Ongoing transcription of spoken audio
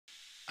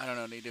I don't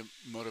know, need to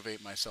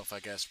motivate myself, I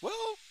guess.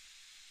 Well,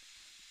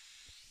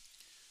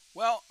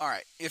 all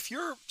right. If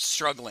you're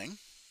struggling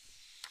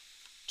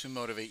to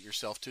motivate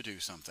yourself to do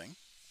something,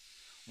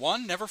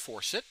 one, never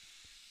force it.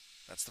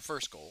 That's the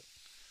first goal.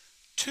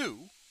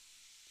 Two,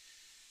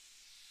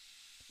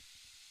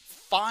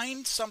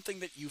 find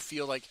something that you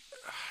feel like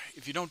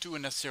if you don't do a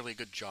necessarily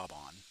good job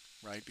on,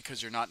 right?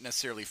 Because you're not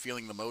necessarily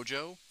feeling the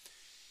mojo,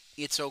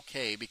 it's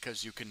okay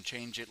because you can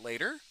change it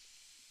later.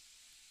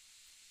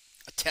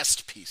 A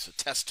test piece, a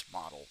test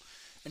model,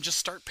 and just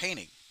start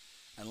painting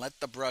and let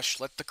the brush,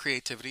 let the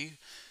creativity,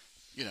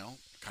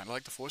 kind of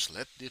like the force,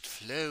 let it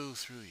flow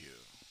through you.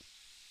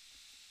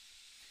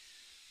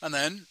 And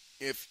then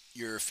if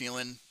you're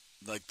feeling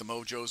like the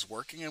mojo's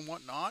working and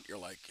whatnot, you're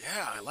like,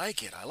 yeah, I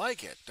like it.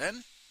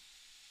 Then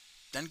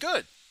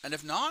good. And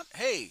if not,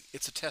 hey,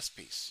 it's a test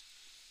piece.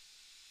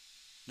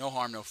 No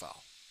harm, no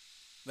foul.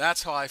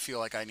 That's how I feel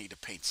like I need to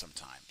paint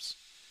sometimes.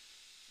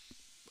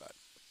 But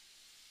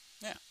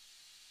yeah.